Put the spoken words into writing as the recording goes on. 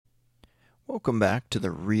Welcome back to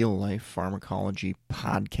the Real Life Pharmacology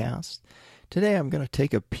Podcast. Today I'm going to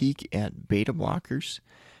take a peek at beta blockers,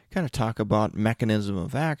 kind of talk about mechanism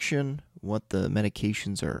of action, what the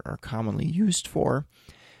medications are commonly used for,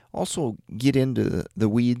 also get into the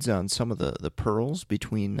weeds on some of the pearls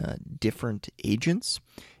between different agents,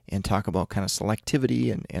 and talk about kind of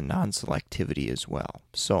selectivity and non-selectivity as well.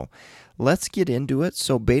 So let's get into it.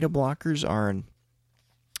 So beta blockers are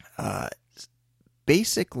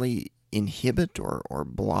basically inhibit or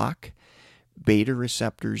block beta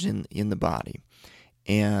receptors in the body.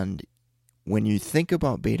 And when you think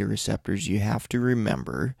about beta receptors, you have to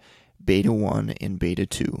remember beta 1 and beta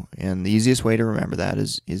 2. And the easiest way to remember that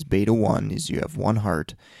is beta 1 is you have one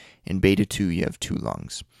heart, and beta 2 you have two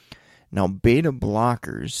lungs. Now, beta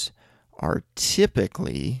blockers are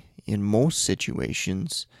typically, in most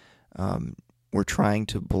situations, we're trying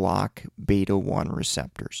to block beta 1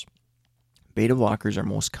 receptors. Beta blockers are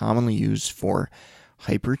most commonly used for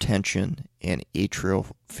hypertension and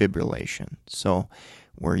atrial fibrillation. So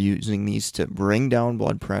we're using these to bring down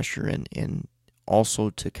blood pressure and also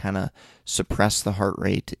to kind of suppress the heart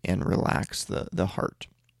rate and relax the heart.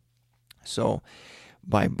 So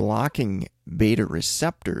by blocking beta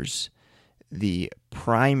receptors, the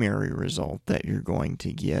primary result that you're going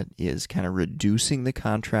to get is kind of reducing the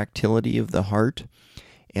contractility of the heart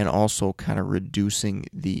and also kind of reducing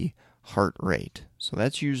the heart rate. So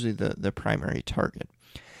that's usually the primary target.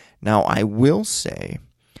 Now, I will say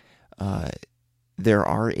there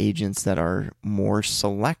are agents that are more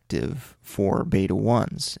selective for beta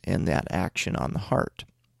 1s and that action on the heart.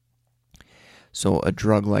 So a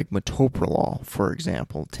drug like metoprolol, for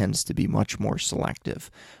example, tends to be much more selective.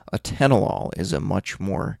 Atenolol is a much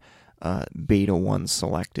more beta 1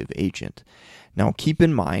 selective agent. Now, keep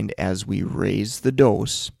in mind, as we raise the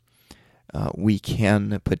dose, we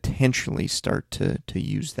can potentially start to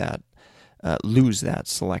use that, lose that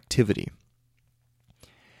selectivity.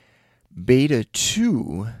 Beta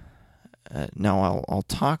 2, now I'll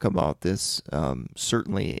talk about this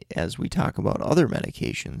certainly as we talk about other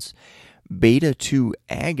medications. Beta 2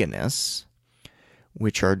 agonists,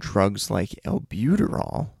 which are drugs like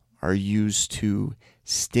albuterol, are used to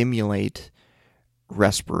stimulate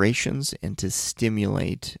respirations and to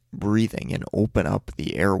stimulate breathing and open up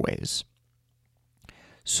the airways.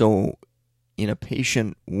 So in a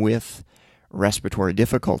patient with respiratory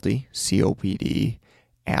difficulty, COPD,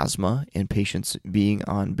 asthma, and patients being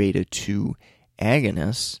on beta 2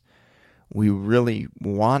 agonists, we really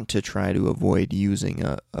want to try to avoid using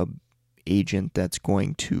a agent that's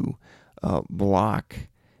going to block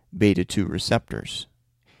beta 2 receptors.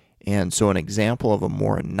 And so an example of a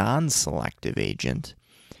more non-selective agent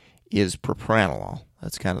is propranolol.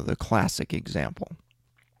 That's kind of the classic example.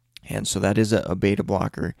 And so that is a beta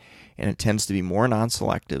blocker, and it tends to be more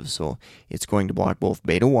non-selective, so it's going to block both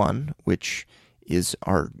beta 1, which is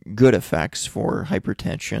our good effects for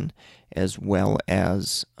hypertension, as well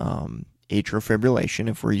as atrial fibrillation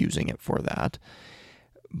if we're using it for that.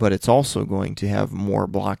 But it's also going to have more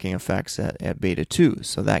blocking effects at beta 2,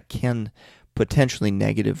 so that can potentially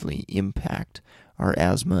negatively impact our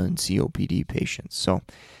asthma and COPD patients. So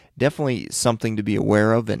definitely something to be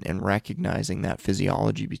aware of and recognizing that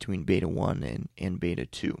physiology between beta 1 and beta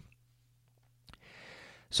 2.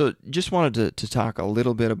 So just wanted to talk a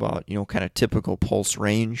little bit about, kind of typical pulse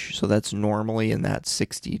range. So that's normally in that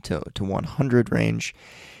 60 to 100 range.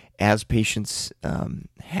 As patients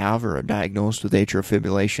have or are diagnosed with atrial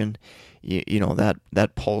fibrillation,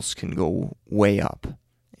 that pulse can go way up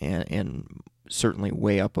and certainly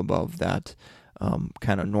way up above that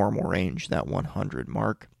kind of normal range, that 100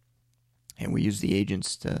 mark. And we use the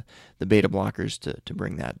agents, the beta blockers, to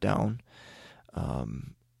bring that down.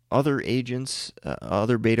 Other agents,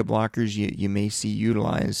 other beta blockers you may see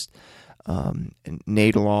utilized,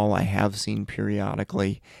 Nadolol I have seen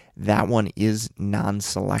periodically. That one is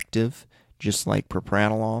non-selective, just like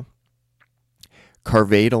propranolol.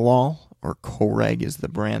 Carvedilol, or Coreg is the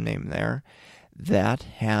brand name there, that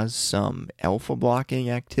has some alpha blocking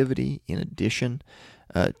activity in addition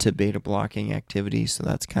to beta blocking activity, so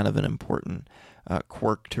that's kind of an important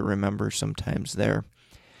quirk to remember sometimes there.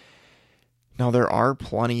 Now, there are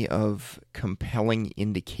plenty of compelling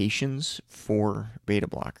indications for beta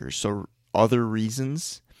blockers. So other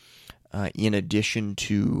reasons, in addition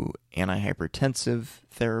to antihypertensive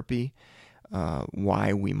therapy,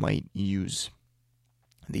 why we might use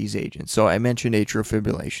these agents. So I mentioned atrial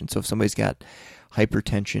fibrillation. So if somebody's got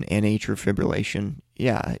hypertension and atrial fibrillation,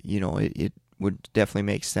 it would definitely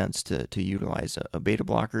make sense to utilize a beta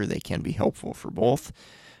blocker. They can be helpful for both,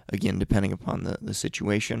 again, depending upon the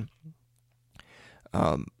situation.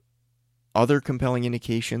 Other compelling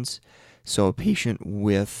indications, So a patient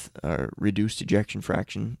with reduced ejection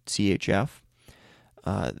fraction, CHF,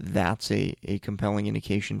 that's a compelling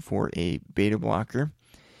indication for a beta blocker.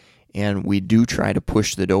 And we do try to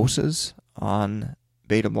push the doses on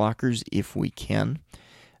beta blockers if we can.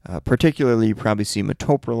 Particularly, you probably see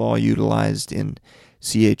metoprolol utilized in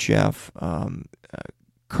CHF.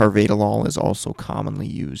 Carvedilol is also commonly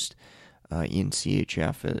used in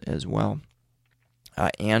CHF as well.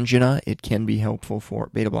 Angina, it can be helpful for,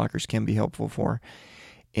 beta blockers can be helpful for,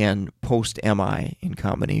 and post-MI in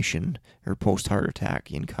combination, or post-heart attack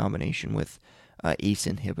in combination with ACE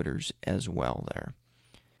inhibitors as well there.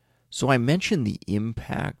 So I mentioned the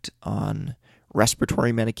impact on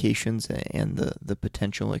respiratory medications and the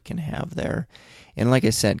potential it can have there. And like I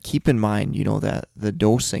said, keep in mind, that the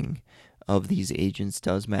dosing of these agents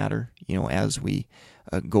does matter. As we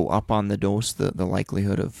go up on the dose, the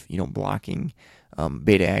likelihood of, blocking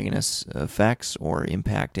beta agonist effects or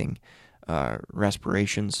impacting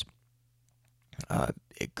respirations,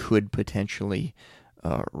 it could potentially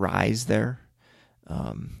rise there.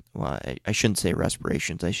 Well, I shouldn't say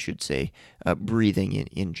respirations, I should say breathing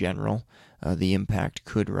in general. The impact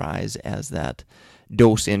could rise as that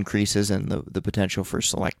dose increases and the potential for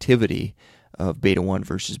selectivity of beta 1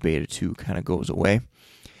 versus beta 2 kind of goes away.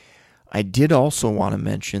 I did also want to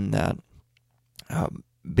mention that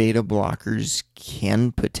beta blockers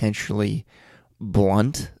can potentially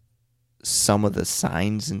blunt some of the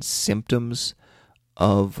signs and symptoms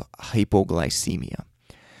of hypoglycemia.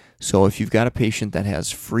 So if you've got a patient that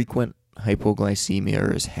has frequent hypoglycemia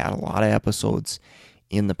or has had a lot of episodes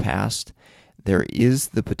in the past, there is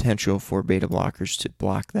the potential for beta blockers to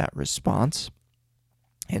block that response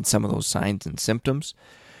and some of those signs and symptoms.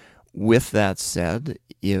 With that said,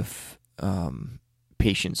 if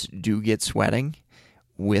patients do get sweating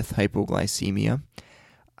with hypoglycemia,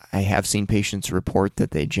 I have seen patients report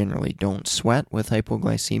that they generally don't sweat with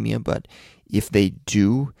hypoglycemia, but if they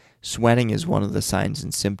do, sweating is one of the signs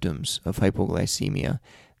and symptoms of hypoglycemia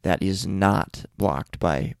that is not blocked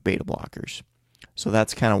by beta blockers. So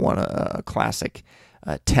that's kind of a classic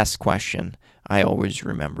test question I always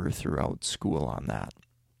remember throughout school on that.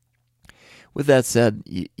 With that said,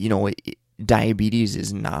 diabetes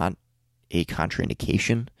is not a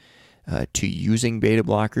contraindication to using beta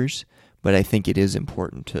blockers, but I think it is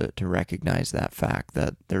important to recognize that fact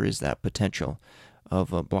that there is that potential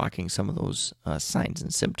of blocking some of those signs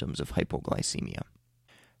and symptoms of hypoglycemia.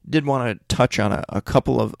 Did want to touch on a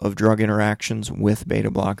couple of drug interactions with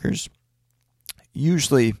beta blockers.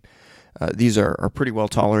 Usually, these are pretty well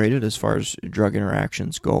tolerated as far as drug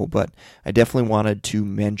interactions go, but I definitely wanted to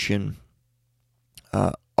mention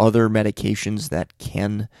other medications that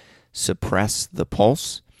can suppress the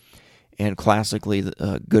pulse. And classically,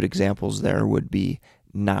 good examples there would be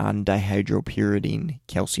non-dihydropyridine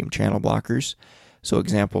calcium channel blockers. So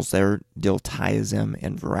examples there, diltiazem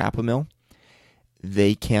and verapamil.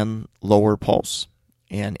 They can lower pulse.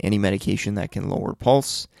 And any medication that can lower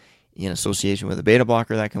pulse in association with a beta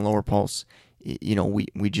blocker that can lower pulse,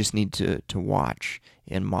 we just need to watch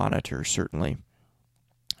and monitor, certainly,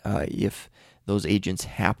 if those agents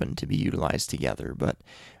happen to be utilized together. But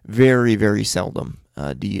very, very seldom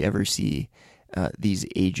do you ever see these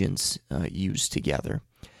agents used together.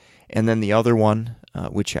 And then the other one,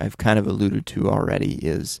 which I've kind of alluded to already,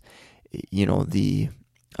 is, the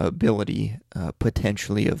ability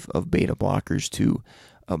potentially of beta blockers to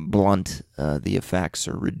blunt the effects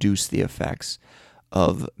or reduce the effects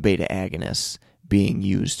of beta agonists being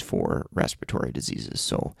used for respiratory diseases.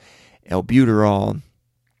 So albuterol,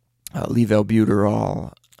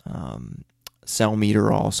 levalbuterol,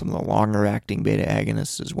 salmeterol, some of the longer-acting beta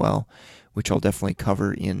agonists as well, which I'll definitely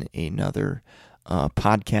cover in another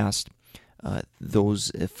podcast.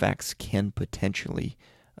 Those effects can potentially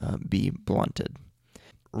be blunted.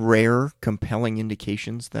 Rare, compelling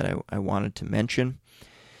indications that I wanted to mention.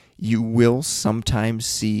 You will sometimes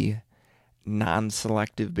see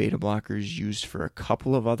non-selective beta blockers used for a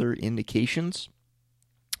couple of other indications.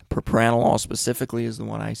 Propranolol specifically is the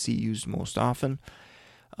one I see used most often.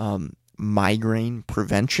 Migraine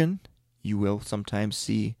prevention, you will sometimes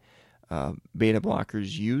see beta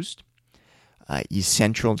blockers used.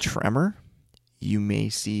 Essential tremor, you may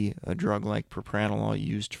see a drug like propranolol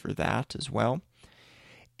used for that as well.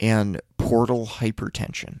 And portal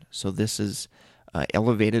hypertension. So this is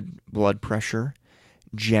elevated blood pressure,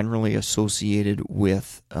 generally associated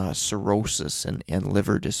with cirrhosis and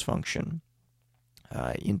liver dysfunction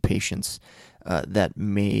in patients that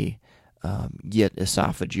may get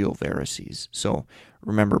esophageal varices. So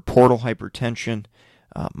remember, portal hypertension,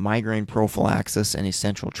 migraine prophylaxis, and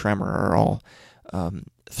essential tremor are all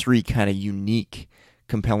three kind of unique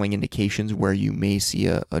compelling indications where you may see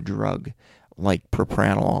a drug like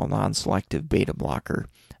propranolol, non-selective beta blocker,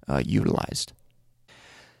 utilized.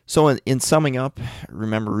 So in summing up,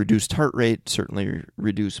 remember reduced heart rate, certainly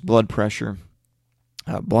reduced blood pressure,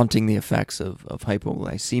 blunting the effects of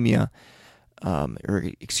hypoglycemia,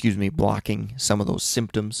 blocking some of those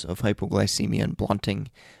symptoms of hypoglycemia and blunting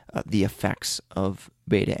the effects of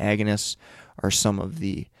beta agonists are some of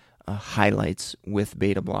the highlights with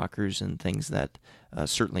beta blockers and things that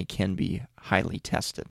certainly can be highly tested.